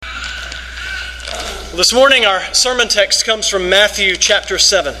This morning our sermon text comes from Matthew chapter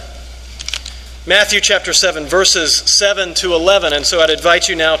 7. Matthew chapter 7, verses 7 to 11. And so I'd invite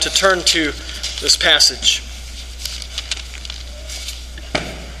you now to turn to this passage.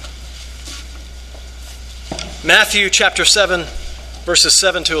 Matthew chapter 7, verses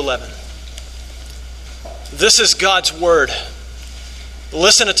 7 to 11. This is God's word.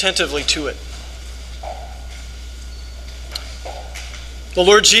 Listen attentively to it. The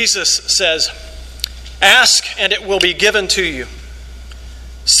Lord Jesus says, "Ask, and it will be given to you.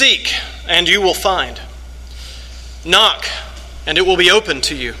 Seek, and you will find. Knock, and it will be opened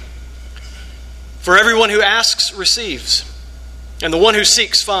to you. For everyone who asks receives, and the one who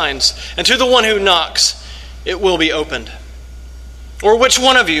seeks finds, and to the one who knocks it will be opened. Or which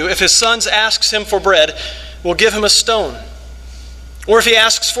one of you, if his son asks him for bread, will give him a stone? Or if he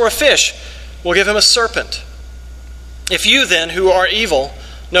asks for a fish, will give him a serpent? If you then, who are evil,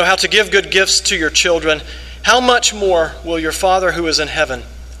 know how to give good gifts to your children, how much more will your Father who is in heaven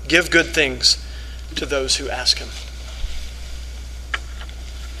give good things to those who ask him?"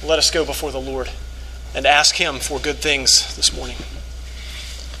 Let us go before the Lord and ask him for good things this morning.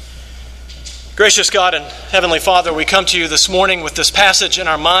 Gracious God and Heavenly Father, we come to you this morning with this passage in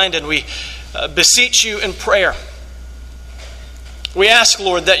our mind, and we beseech you in prayer. We ask,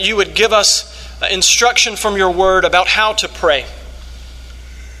 Lord, that you would give us instruction from your word about how to pray.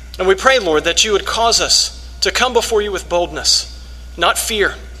 And we pray, Lord, that you would cause us to come before you with boldness, not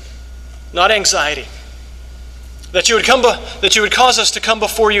fear, not anxiety. That you would cause us to come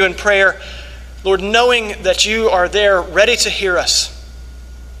before you in prayer, Lord, knowing that you are there ready to hear us.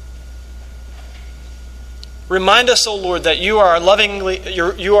 Remind us, O Lord, that you are our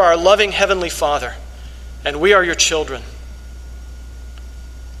loving Heavenly Father, and we are your children.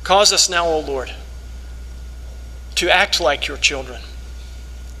 Cause us now, O Lord, to act like your children.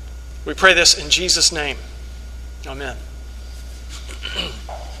 We pray this in Jesus' name. Amen.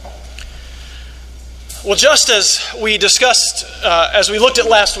 Well, just as we discussed, as we looked at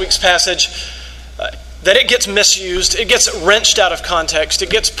last week's passage, that it gets misused, it gets wrenched out of context,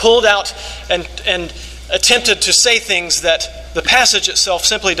 it gets pulled out and attempted to say things that the passage itself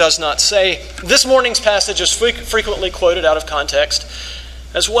simply does not say. This morning's passage is frequently quoted out of context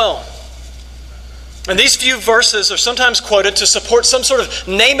as well. And these few verses are sometimes quoted to support some sort of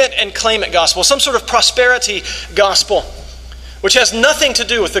name it and claim it gospel, some sort of prosperity gospel, which has nothing to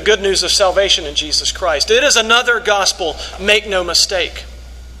do with the good news of salvation in Jesus Christ. It is another gospel, make no mistake.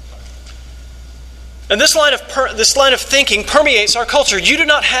 And this line of thinking permeates our culture. You do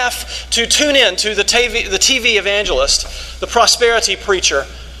not have to tune in to the TV evangelist, the prosperity preacher,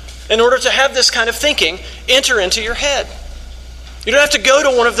 in order to have this kind of thinking enter into your head. You don't have to go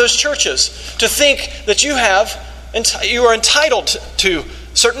to one of those churches to think that you are entitled to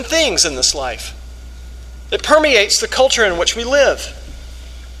certain things in this life. It permeates the culture in which we live.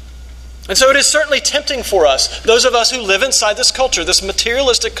 And so it is certainly tempting for us, those of us who live inside this culture, this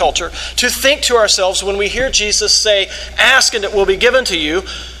materialistic culture, to think to ourselves when we hear Jesus say, "Ask and it will be given to you,"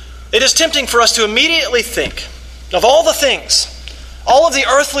 it is tempting for us to immediately think of all the things, all of the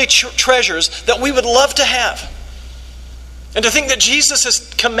earthly treasures that we would love to have. And to think that Jesus is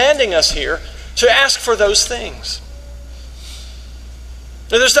commanding us here to ask for those things.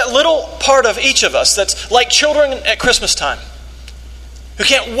 Now, there's that little part of each of us that's like children at Christmas time, who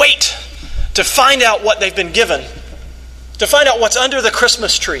can't wait to find out what they've been given, to find out what's under the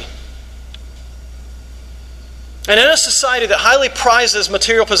Christmas tree. And in a society that highly prizes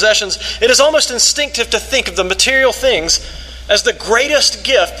material possessions, it is almost instinctive to think of the material things as the greatest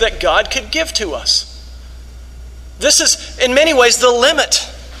gift that God could give to us. This is, in many ways, the limit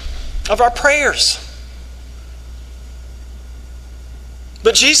of our prayers.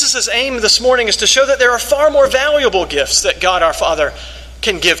 But Jesus' aim this morning is to show that there are far more valuable gifts that God our Father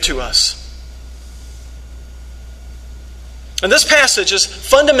can give to us. And this passage is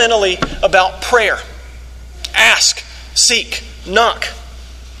fundamentally about prayer. Ask, seek, knock.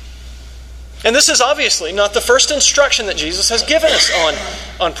 And this is obviously not the first instruction that Jesus has given us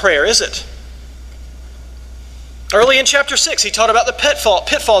on prayer, is it? Early in chapter 6, he taught about the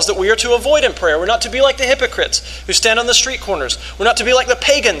pitfalls that we are to avoid in prayer. We're not to be like the hypocrites who stand on the street corners. We're not to be like the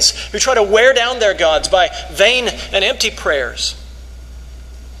pagans who try to wear down their gods by vain and empty prayers.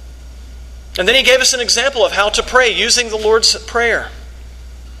 And then he gave us an example of how to pray using the Lord's Prayer.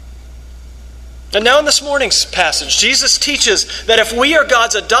 And now in this morning's passage, Jesus teaches that if we are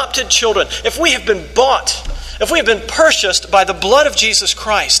God's adopted children, if we have been bought, if we have been purchased by the blood of Jesus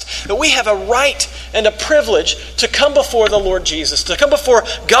Christ, that we have a right and a privilege to come before the Lord Jesus, to come before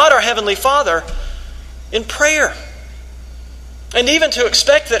God our Heavenly Father in prayer. And even to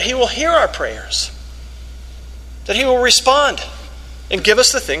expect that He will hear our prayers. that He will respond and give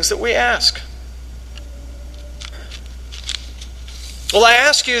us the things that we ask. Well, I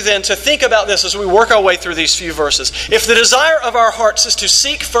ask you then to think about this as we work our way through these few verses. If the desire of our hearts is to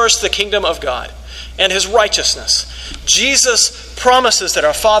seek first the kingdom of God and His righteousness, Jesus promises that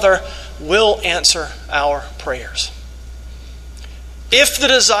our Father will answer our prayers. If the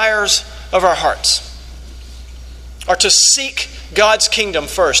desires of our hearts are to seek God's kingdom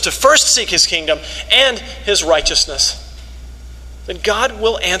first, to first seek His kingdom and His righteousness, then God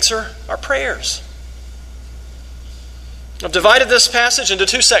will answer our prayers. I've divided this passage into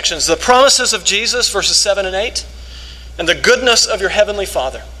two sections: the promises of Jesus, verses 7 and 8, and the goodness of your heavenly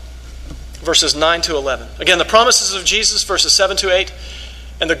Father, verses 9 to 11. Again, the promises of Jesus, verses 7 to 8,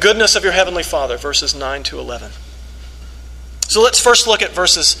 and the goodness of your heavenly Father, verses 9 to 11. So let's first look at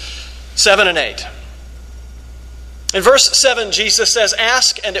verses 7 and 8. In verse 7, Jesus says,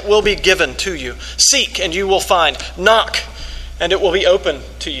 "Ask, and it will be given to you. Seek, and you will find. Knock, and it will be open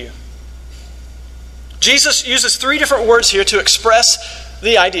to you." Jesus uses three different words here to express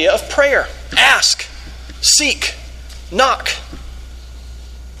the idea of prayer: ask, seek, knock.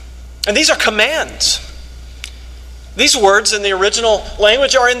 And these are commands. These words in the original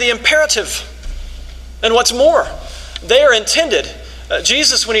language are in the imperative. And what's more, they are intended,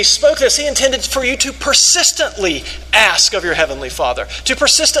 Jesus, when He spoke this, He intended for you to persistently ask of your Heavenly Father, to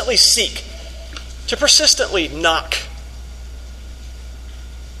persistently seek, to persistently knock.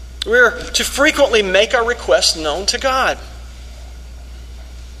 We're to frequently make our requests known to God.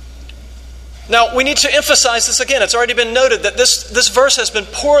 Now, we need to emphasize this again. It's already been noted that this verse has been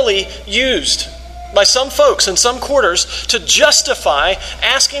poorly used by some folks in some quarters to justify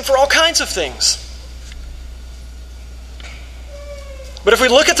asking for all kinds of things. But if we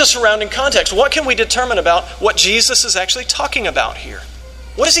look at the surrounding context, what can we determine about what Jesus is actually talking about here?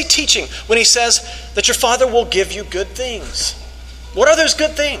 What is He teaching when He says that your Father will give you good things? What are those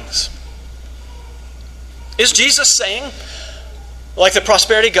good things? Is Jesus saying, like the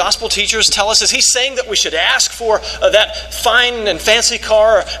prosperity gospel teachers tell us, is He saying that we should ask for that fine and fancy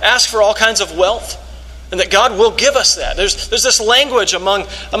car, or ask for all kinds of wealth, and that God will give us that? There's this language among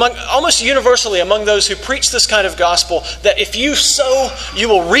almost universally among those who preach this kind of gospel, that if you sow, you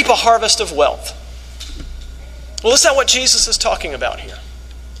will reap a harvest of wealth. Well, is that what Jesus is talking about here?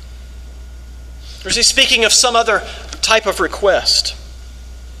 Or is He speaking of some other type of request?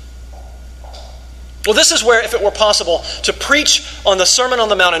 Well, this is where, if it were possible, to preach on the Sermon on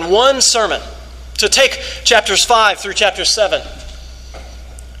the Mount in one sermon, to take chapters 5 through chapter 7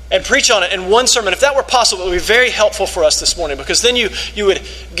 and preach on it in one sermon, if that were possible, it would be very helpful for us this morning, because then you would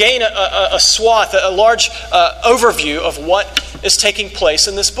gain a swath, a large overview of what is taking place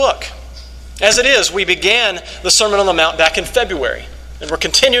in this book. As it is, we began the Sermon on the Mount back in February, and we're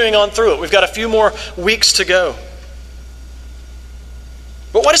continuing on through it. We've got a few more weeks to go.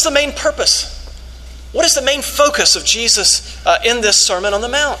 But what is the main purpose? What is the main focus of Jesus in this Sermon on the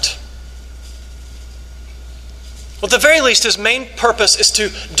Mount? Well, at the very least, His main purpose is to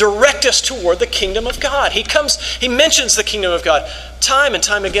direct us toward the kingdom of God. He mentions the kingdom of God time and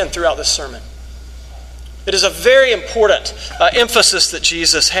time again throughout this sermon. It is a very important emphasis that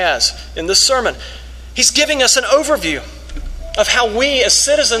Jesus has in this sermon. He's giving us an overview of how we as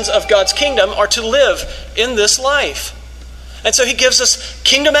citizens of God's kingdom are to live in this life. And so He gives us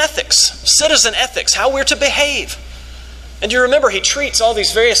kingdom ethics, citizen ethics, how we're to behave. And you remember, He treats all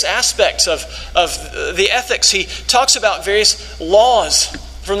these various aspects of the ethics. He talks about various laws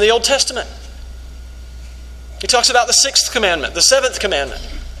from the Old Testament. He talks about the 6th commandment, the 7th commandment.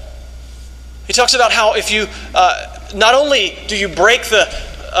 He talks about how if you, not only do you break the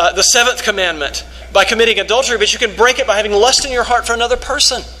 7th commandment by committing adultery, but you can break it by having lust in your heart for another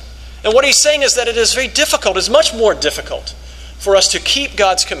person. And what He's saying is that it is very difficult, it's much more difficult for us to keep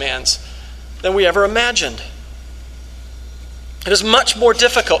God's commands than we ever imagined. It is much more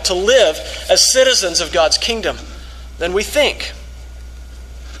difficult to live as citizens of God's kingdom than we think.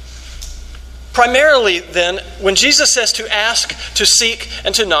 Primarily, then, when Jesus says to ask, to seek,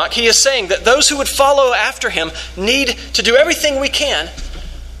 and to knock, He is saying that those who would follow after Him need to do everything we can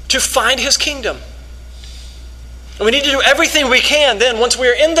to find His kingdom. And we need to do everything we can then, once we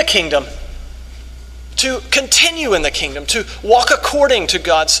are in the kingdom, to continue in the kingdom, to walk according to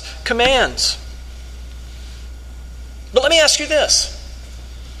God's commands. But let me ask you this.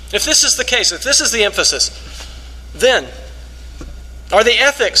 If this is the case, if this is the emphasis, then are the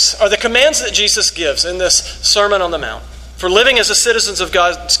ethics, are the commands that Jesus gives in this Sermon on the Mount for living as the citizens of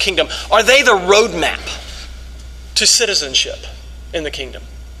God's kingdom, are they the roadmap to citizenship in the kingdom?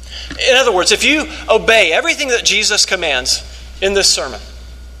 In other words, if you obey everything that Jesus commands in this sermon,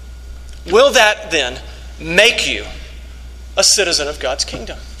 will that then make you a citizen of God's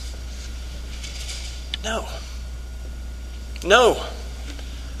kingdom. No. No.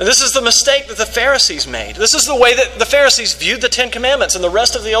 And this is the mistake that the Pharisees made. This is the way that the Pharisees viewed the Ten Commandments and the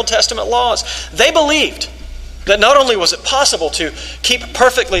rest of the Old Testament laws. They believed that not only was it possible to keep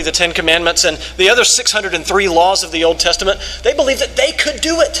perfectly the Ten Commandments and the other 603 laws of the Old Testament, they believed that they could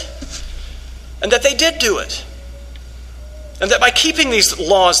do it. And that they did do it. And that by keeping these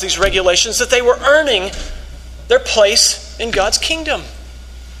laws, these regulations, that they were earning their place in God's kingdom.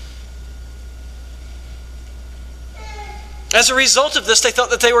 As a result of this, they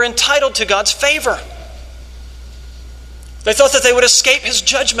thought that they were entitled to God's favor. They thought that they would escape His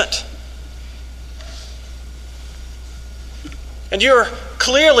judgment. And you're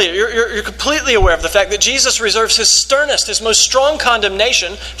completely aware of the fact that Jesus reserves His sternest, His most strong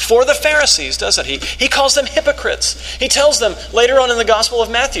condemnation for the Pharisees, doesn't He? He calls them hypocrites. He tells them later on in the Gospel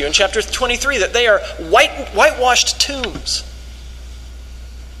of Matthew, in chapter 23, that they are whitewashed tombs.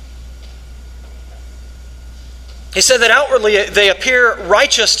 He said that outwardly they appear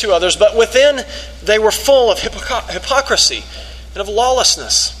righteous to others, but within they were full of hypocrisy and of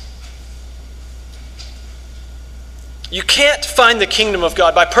lawlessness. You can't find the kingdom of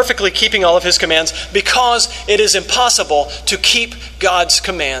God by perfectly keeping all of His commands, because it is impossible to keep God's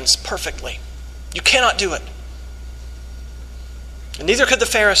commands perfectly. You cannot do it. And neither could the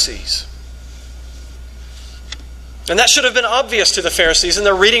Pharisees. And that should have been obvious to the Pharisees in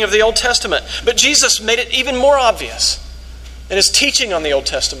their reading of the Old Testament. But Jesus made it even more obvious in His teaching on the Old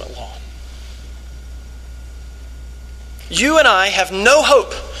Testament law. You and I have no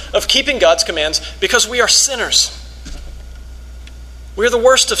hope of keeping God's commands because we are sinners. We are the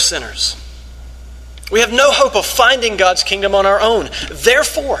worst of sinners. We have no hope of finding God's kingdom on our own.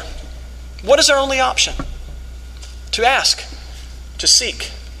 Therefore, what is our only option? To ask, to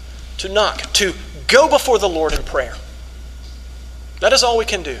seek, to knock, to go before the Lord in prayer. That is all we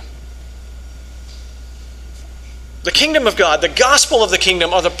can do. The kingdom of God, the gospel of the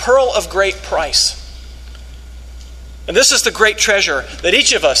kingdom, are the pearl of great price. And this is the great treasure that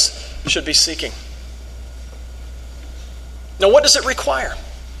each of us should be seeking. Now, what does it require?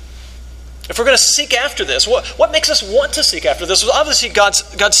 If we're going to seek after this, what makes us want to seek after this? Well, obviously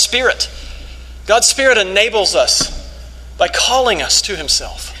God's Spirit. God's Spirit enables us by calling us to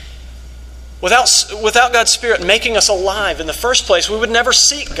Himself. Without God's Spirit making us alive in the first place, we would never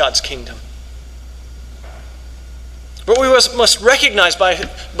seek God's kingdom. But we must recognize by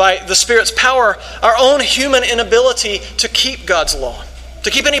the Spirit's power our own human inability to keep God's law, to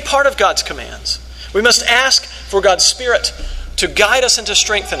keep any part of God's commands. We must ask for God's Spirit to guide us and to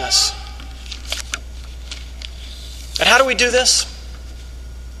strengthen us. And how do we do this?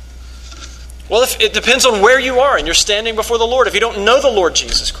 Well, it depends on where you are and you're standing before the Lord. If you don't know the Lord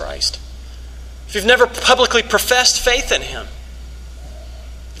Jesus Christ, if you've never publicly professed faith in Him,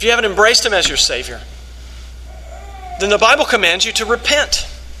 if you haven't embraced Him as your Savior, then the Bible commands you to repent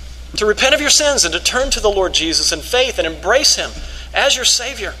of your sins and to turn to the Lord Jesus in faith and embrace Him as your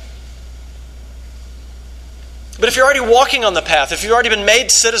Savior. But if you're already walking on the path, if you've already been made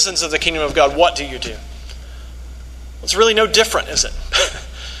citizens of the kingdom of God, what do? Well, it's really no different, is it?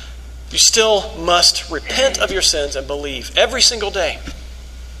 You still must repent of your sins and believe every single day.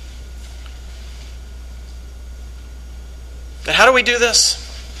 And how do we do this?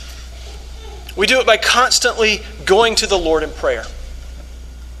 We do it by constantly going to the Lord in prayer.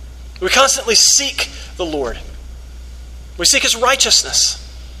 We constantly seek the Lord. We seek His righteousness.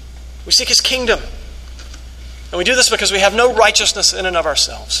 We seek His kingdom. And we do this because we have no righteousness in and of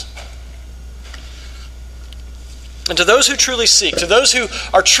ourselves. And to those who truly seek, to those who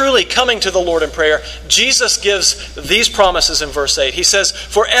are truly coming to the Lord in prayer, Jesus gives these promises in verse 8. He says,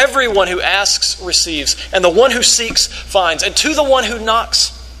 "For everyone who asks receives, and the one who seeks finds, and to the one who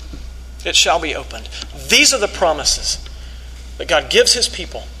knocks it shall be opened." These are the promises that God gives His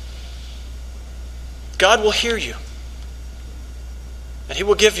people. God will hear you, and He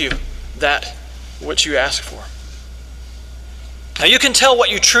will give you that which you ask for. Now you can tell what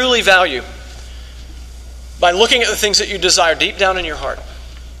you truly value by looking at the things that you desire deep down in your heart.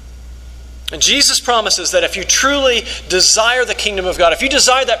 And Jesus promises that if you truly desire the kingdom of God, if you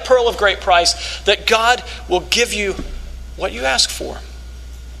desire that pearl of great price, that God will give you what you ask for.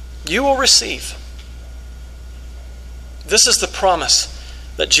 You will receive. This is the promise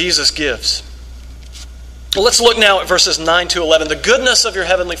that Jesus gives. Well, let's look now at verses 9 to 11. The goodness of your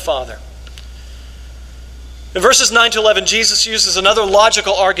heavenly Father. In verses 9 to 11, Jesus uses another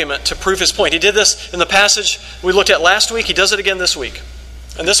logical argument to prove His point. He did this in the passage we looked at last week. He does it again this week.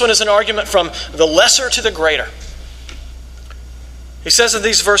 And this one is an argument from the lesser to the greater. He says in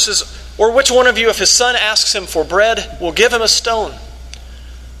these verses, Or which one of you, if his son asks him for bread, will give him a stone?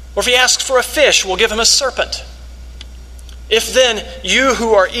 Or if he asks for a fish, will give him a serpent? If then you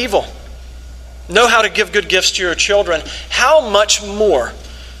who are evil know how to give good gifts to your children, how much more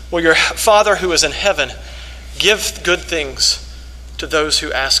will your Father who is in heaven give good things to those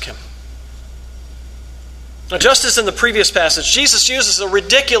who ask him? Now, just as in the previous passage, Jesus uses a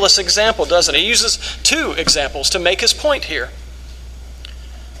ridiculous example, doesn't he? He uses two examples to make his point here.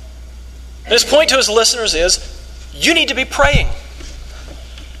 And his point to his listeners is, you need to be praying.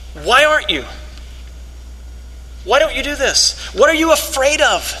 Why aren't you? Why don't you do this? What are you afraid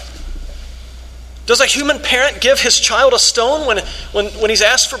of? Does a human parent give his child a stone when he's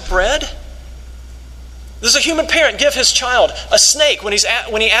asked for bread? Does a human parent give his child a snake when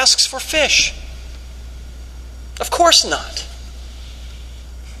he asks for fish? Of course not.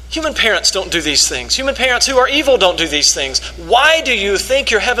 Human parents don't do these things. Human parents who are evil don't do these things. Why do you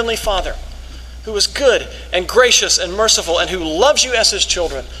think your heavenly Father, who is good and gracious and merciful and who loves you as his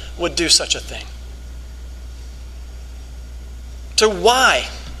children, would do such a thing? So why?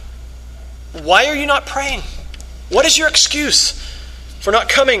 Why are you not praying? What is your excuse for not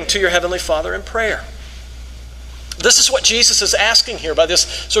coming to your heavenly Father in prayer? This is what Jesus is asking here by this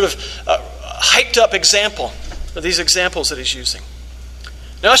sort of hyped up example, of these examples that he's using.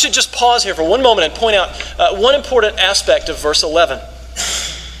 Now I should just pause here for one moment and point out one important aspect of verse 11.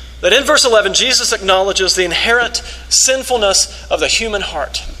 That in verse 11, Jesus acknowledges the inherent sinfulness of the human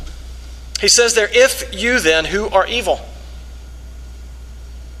heart. He says there, if you then who are evil.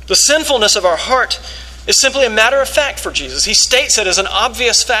 The sinfulness of our heart is simply a matter of fact for Jesus. He states it as an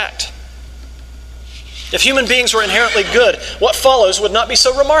obvious fact. If human beings were inherently good, what follows would not be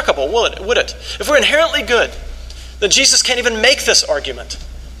so remarkable, would it? If we're inherently good, then Jesus can't even make this argument.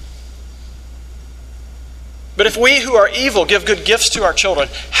 But if we who are evil give good gifts to our children,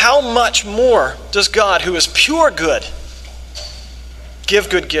 how much more does God, who is pure good, give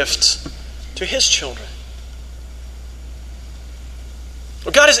good gifts to his children?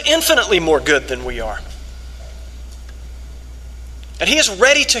 Well, God is infinitely more good than we are. And he is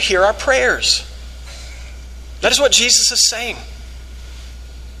ready to hear our prayers. That is what Jesus is saying.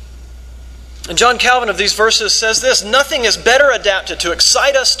 And John Calvin of these verses says this, nothing is better adapted to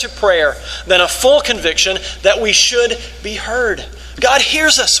excite us to prayer than a full conviction that we should be heard. God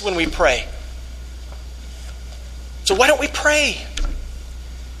hears us when we pray. So why don't we pray?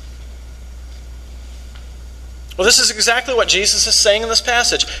 Well, this is exactly what Jesus is saying in this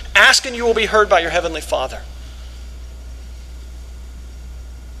passage. Ask and you will be heard by your heavenly Father.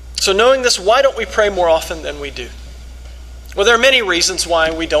 So knowing this, why don't we pray more often than we do? Well, there are many reasons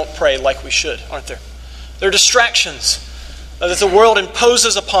why we don't pray like we should, aren't there? There are distractions that the world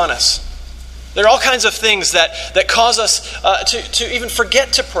imposes upon us. There are all kinds of things that cause us to even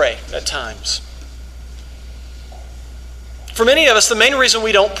forget to pray at times. For many of us, the main reason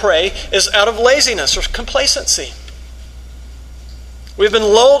we don't pray is out of laziness or complacency. We've been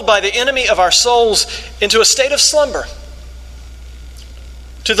lulled by the enemy of our souls into a state of slumber,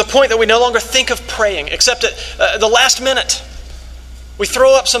 to the point that we no longer think of praying, except at the last minute. We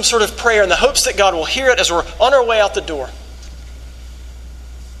throw up some sort of prayer in the hopes that God will hear it as we're on our way out the door.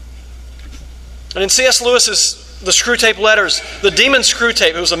 And in C.S. Lewis's The Screwtape Letters, the demon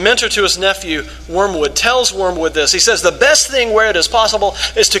Screwtape, who was a mentor to his nephew, Wormwood, tells Wormwood this. He says, the best thing where it is possible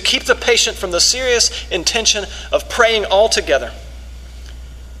is to keep the patient from the serious intention of praying altogether.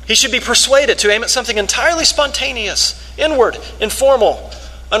 He should be persuaded to aim at something entirely spontaneous, inward, informal,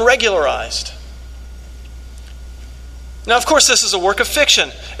 unregularized. Now, of course, this is a work of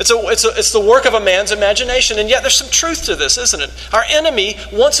fiction. It's the work of a man's imagination, and yet there's some truth to this, isn't it? Our enemy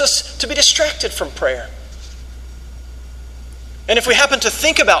wants us to be distracted from prayer. And if we happen to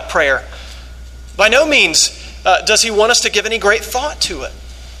think about prayer, by no means does he want us to give any great thought to it.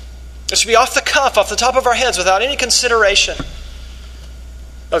 It should be off the cuff, off the top of our heads, without any consideration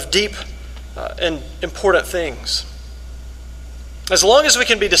of deep and important things. As long as we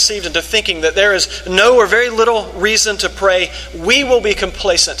can be deceived into thinking that there is no or very little reason to pray, we will be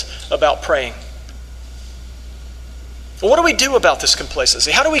complacent about praying. Well, what do we do about this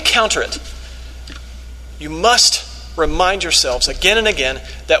complacency? How do we counter it? You must remind yourselves again and again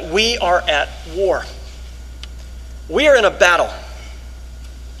that we are at war. We are in a battle.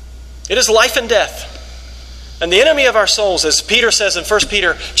 It is life and death. And the enemy of our souls, as Peter says in 1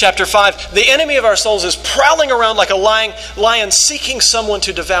 Peter chapter 5, the enemy of our souls is prowling around like a lion seeking someone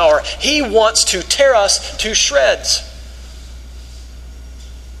to devour. He wants to tear us to shreds.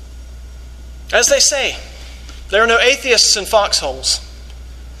 As they say, there are no atheists in foxholes.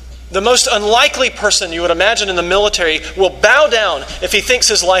 The most unlikely person you would imagine in the military will bow down if he thinks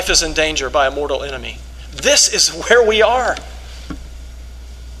his life is in danger by a mortal enemy. This is where we are.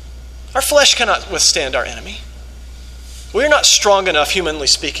 Our flesh cannot withstand our enemy. We are not strong enough, humanly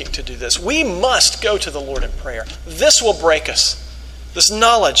speaking, to do this. We must go to the Lord in prayer. This will break us. This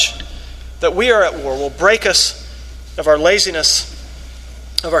knowledge that we are at war will break us of our laziness,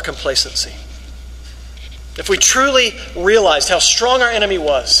 of our complacency. If we truly realized how strong our enemy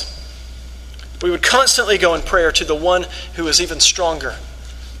was, we would constantly go in prayer to the one who is even stronger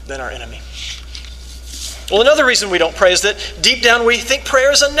than our enemy. Well, another reason we don't pray is that deep down we think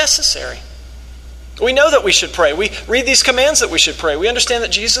prayer is unnecessary. We know that we should pray. We read these commands that we should pray. We understand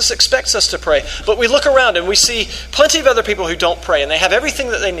that Jesus expects us to pray. But we look around and we see plenty of other people who don't pray, and they have everything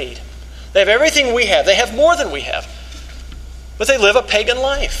that they need. They have everything we have. They have more than we have. But they live a pagan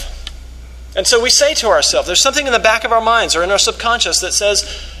life. And so we say to ourselves, there's something in the back of our minds or in our subconscious that says,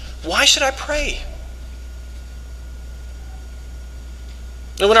 why should I pray?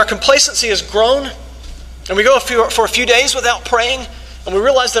 And when our complacency has grown, and we go for a few days without praying, and we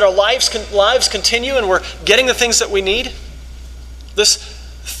realize that our lives continue and we're getting the things that we need, this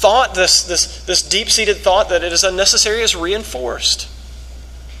thought, this deep-seated thought that it is unnecessary is reinforced.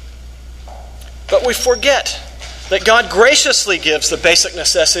 But we forget that God graciously gives the basic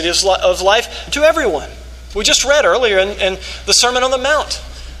necessities of life to everyone. We just read earlier in the Sermon on the Mount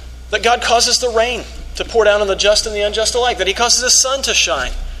that God causes the rain to pour down on the just and the unjust alike, that He causes His sun to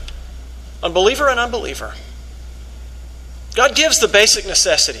shine on believer and unbeliever. God gives the basic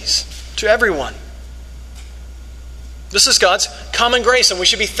necessities to everyone. This is God's common grace, and we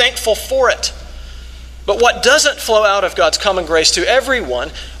should be thankful for it. But what doesn't flow out of God's common grace to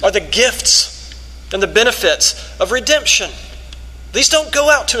everyone are the gifts and the benefits of redemption. These don't go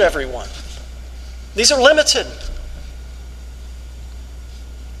out to everyone. These are limited.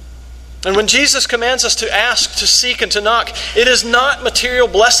 And when Jesus commands us to ask, to seek, and to knock, it is not material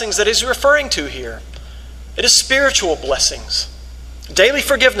blessings that He's referring to here. It is spiritual blessings. Daily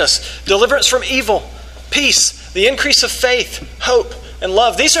forgiveness, deliverance from evil, peace, the increase of faith, hope, and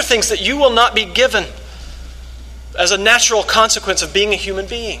love. These are things that you will not be given as a natural consequence of being a human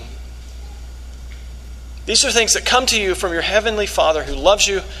being. These are things that come to you from your heavenly Father who loves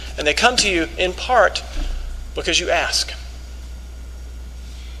you, and they come to you in part because you ask.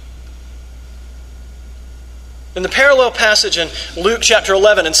 In the parallel passage in Luke chapter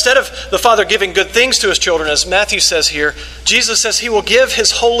 11, instead of the Father giving good things to His children, as Matthew says here, Jesus says He will give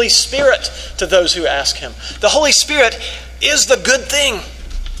His Holy Spirit to those who ask Him. The Holy Spirit is the good thing,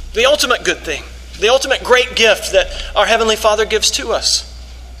 the ultimate good thing, the ultimate great gift that our Heavenly Father gives to us.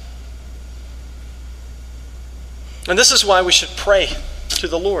 And this is why we should pray to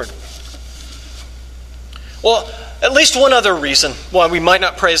the Lord. Well, at least one other reason why we might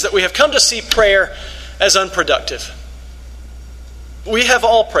not pray is that we have come to see prayer as unproductive. We have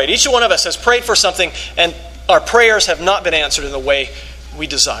all prayed. Each one of us has prayed for something, and our prayers have not been answered in the way we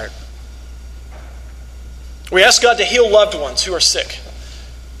desired. We ask God to heal loved ones who are sick,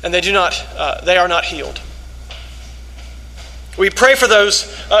 and they are not healed. We pray for those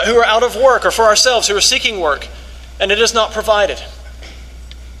who are out of work, or for ourselves who are seeking work, and it is not provided.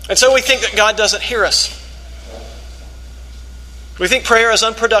 And so we think that God doesn't hear us. We think prayer is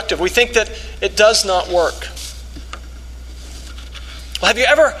unproductive. We think that it does not work. Well, have you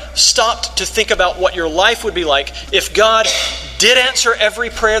ever stopped to think about what your life would be like if God did answer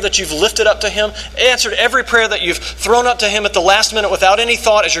every prayer that you've lifted up to Him, answered every prayer that you've thrown up to Him at the last minute without any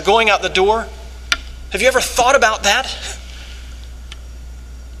thought as you're going out the door? Have you ever thought about that?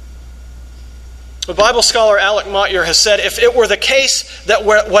 The Bible scholar Alec Motyer has said, if it were the case that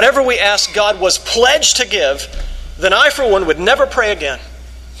whatever we ask God was pledged to give, then I, for one, would never pray again,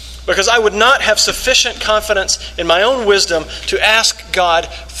 because I would not have sufficient confidence in my own wisdom to ask God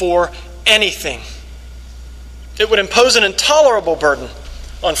for anything. It would impose an intolerable burden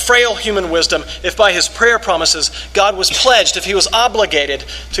on frail human wisdom if by His prayer promises God was pledged, if He was obligated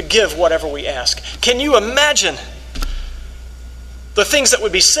to give whatever we ask. Can you imagine the things that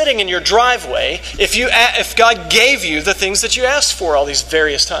would be sitting in your driveway if God gave you the things that you asked for all these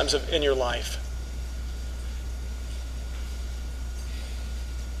various times in your life?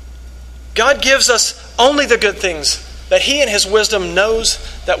 God gives us only the good things that He in His wisdom knows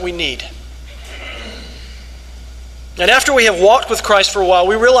that we need. And after we have walked with Christ for a while,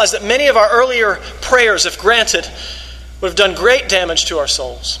 we realize that many of our earlier prayers, if granted, would have done great damage to our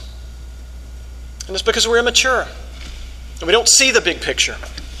souls. And it's because we're immature and we don't see the big picture.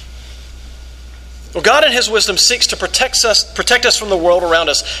 Well, God in His wisdom seeks to protect us from the world around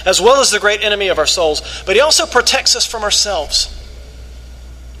us, as well as the great enemy of our souls, but He also protects us from ourselves.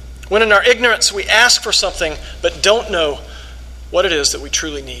 when in our ignorance we ask for something but don't know what it is that we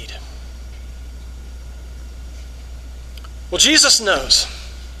truly need. Well, Jesus knows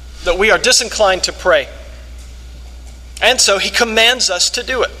that we are disinclined to pray, and so he commands us to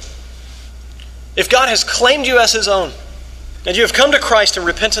do it. If God has claimed you as his own, and you have come to Christ in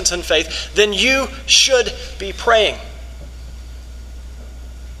repentance and faith, then you should be praying.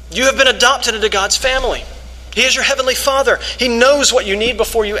 You have been adopted into God's family. He is your heavenly Father. He knows what you need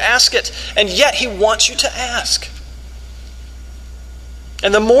before you ask it, and yet he wants you to ask.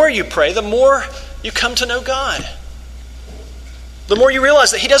 And the more you pray, the more you come to know God. The more you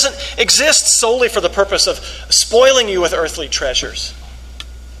realize that he doesn't exist solely for the purpose of spoiling you with earthly treasures,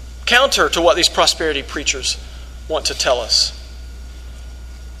 counter to what these prosperity preachers want to tell us.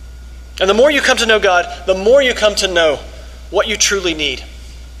 And the more you come to know God, the more you come to know what you truly need.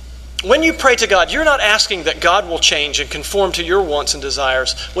 When you pray to God, you're not asking that God will change and conform to your wants and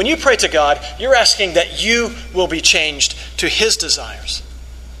desires. When you pray to God, you're asking that you will be changed to his desires.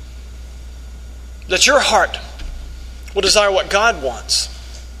 That your heart will desire what God wants.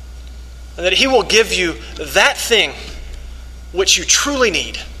 And that he will give you that thing which you truly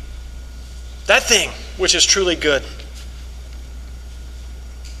need. That thing which is truly good.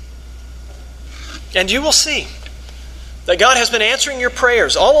 And you will see that God has been answering your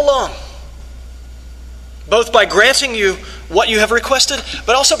prayers all along, both by granting you what you have requested,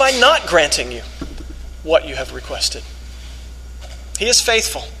 but also by not granting you what you have requested. He is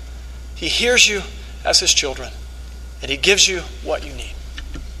faithful. He hears you as his children, and he gives you what you need.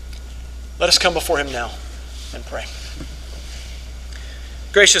 Let us come before him now and pray.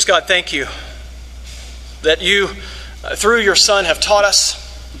 Gracious God, thank you that you, through your Son, have taught us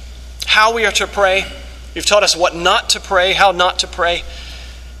how we are to pray. You've taught us what not to pray, how not to pray.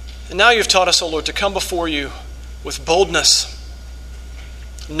 And now you've taught us, O Lord, to come before you with boldness,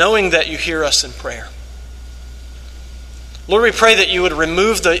 knowing that you hear us in prayer. Lord, we pray that you would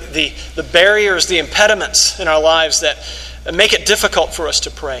remove the barriers, the impediments in our lives that make it difficult for us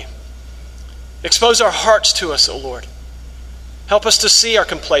to pray. Expose our hearts to us, O Lord. Help us to see our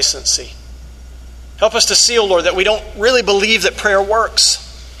complacency. Help us to see, O Lord, that we don't really believe that prayer works.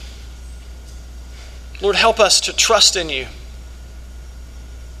 Lord, help us to trust in you.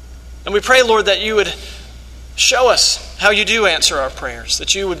 And we pray, Lord, that you would show us how you do answer our prayers,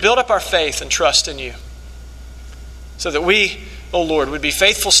 that you would build up our faith and trust in you, so that we, O Lord, would be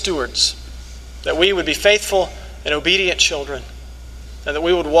faithful stewards, that we would be faithful and obedient children, and that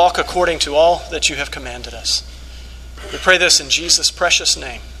we would walk according to all that you have commanded us. We pray this in Jesus' precious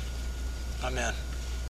name. Amen.